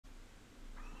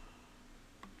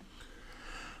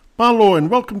Malo and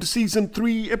welcome to Season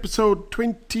 3, Episode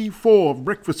 24 of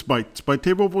Breakfast Bites by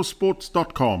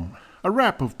TeivovoSports.com. A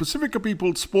wrap of Pasifika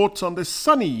Peoples sports on this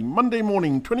sunny Monday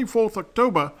morning, 24th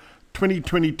October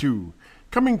 2022.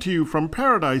 Coming to you from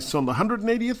paradise on the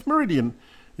 180th meridian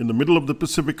in the middle of the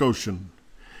Pacific Ocean.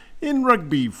 In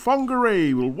rugby,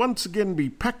 Whangārei will once again be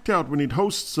packed out when it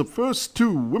hosts the first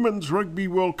two Women's Rugby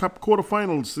World Cup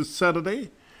quarterfinals this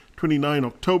Saturday, 29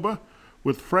 October,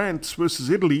 with France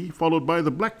versus Italy, followed by the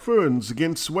Black Ferns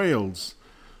against Wales.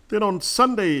 Then on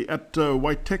Sunday at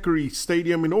Waitākere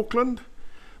Stadium in Auckland,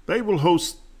 they will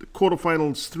host the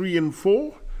quarterfinals 3 and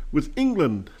 4, with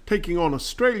England taking on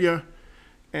Australia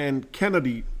and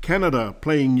Canada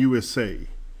playing USA.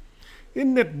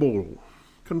 In netball,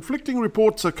 conflicting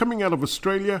reports are coming out of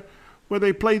Australia, where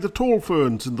they play the Tall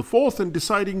Ferns in the fourth and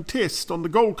deciding test on the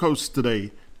Gold Coast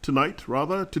tonight,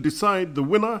 to decide the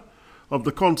winner of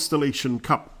the Constellation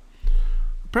Cup.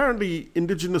 Apparently,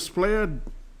 Indigenous player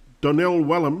Donnell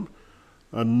Wallam,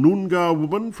 a Noongar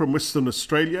woman from Western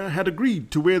Australia, had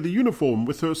agreed to wear the uniform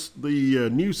with the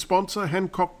new sponsor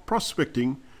Hancock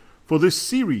Prospecting for this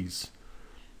series.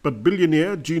 But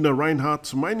billionaire Gina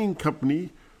Rinehart's mining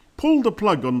company pulled the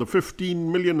plug on the $15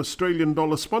 million Australian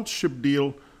sponsorship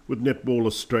deal with Netball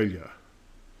Australia.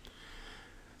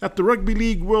 At the Rugby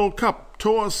League World Cup,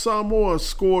 Toa Samoa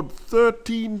scored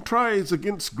 13 tries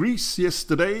against Greece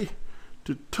yesterday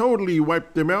to totally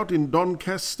wipe them out in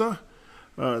Doncaster.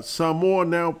 Samoa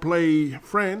now play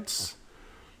France.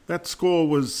 That score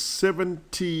was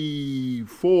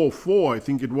 74-4, I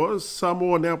think it was.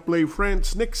 Samoa now play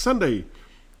France next Sunday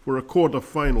for a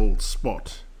quarter-final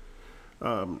spot.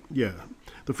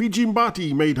 The Fiji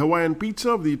Mbati made Hawaiian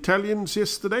pizza of the Italians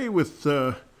yesterday with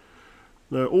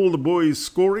all the boys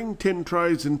scoring, 10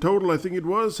 tries in total, I think it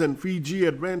was, and Fiji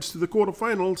advanced to the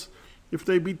quarterfinals if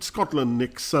they beat Scotland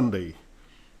next Sunday.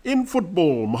 In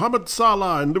football, Mohamed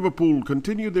Salah and Liverpool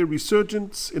continue their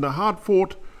resurgence in a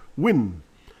hard-fought win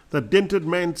that dented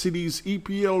Man City's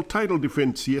EPL title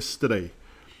defence yesterday.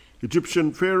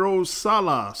 Egyptian Pharaoh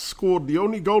Salah scored the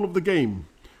only goal of the game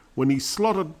when he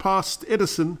slotted past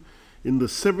Edison in the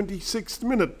 76th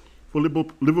minute for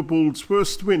Liverpool's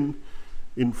first win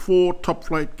in 4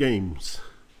 top-flight games.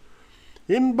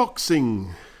 In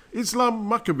boxing, Islam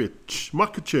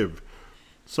Makhachev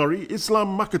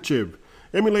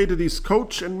emulated his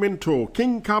coach and mentor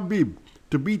King Khabib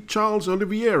to beat Charles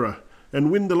Oliveira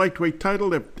and win the lightweight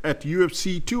title at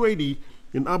UFC 280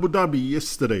 in Abu Dhabi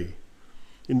yesterday.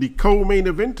 In the co-main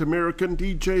event, American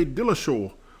TJ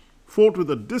Dillashaw fought with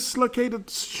a dislocated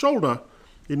shoulder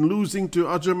in losing to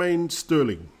Aljamain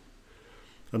Sterling.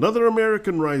 Another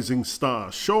American rising star,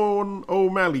 Sean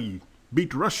O'Malley,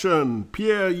 beat Russian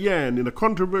Pierre Yan in a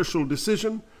controversial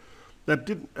decision that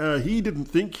he didn't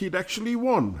think he'd actually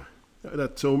won.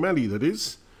 That's O'Malley, that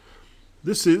is.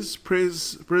 This is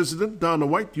President Dana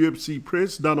White, UFC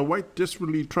Pres Dana White,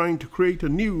 desperately trying to create a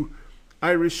new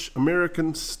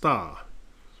Irish-American star.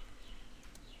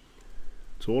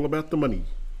 It's all about the money.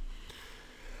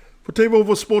 For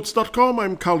TeivovoSports.com,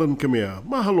 I'm Kaldan Kamea.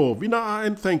 Mahalo, vina'a,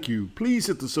 and thank you. Please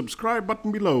hit the subscribe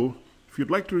button below if you'd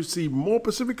like to receive more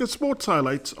Pasifika sports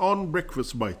highlights on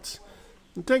Breakfast Bites.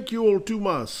 And thank you all too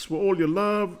much for all your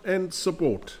love and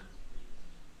support.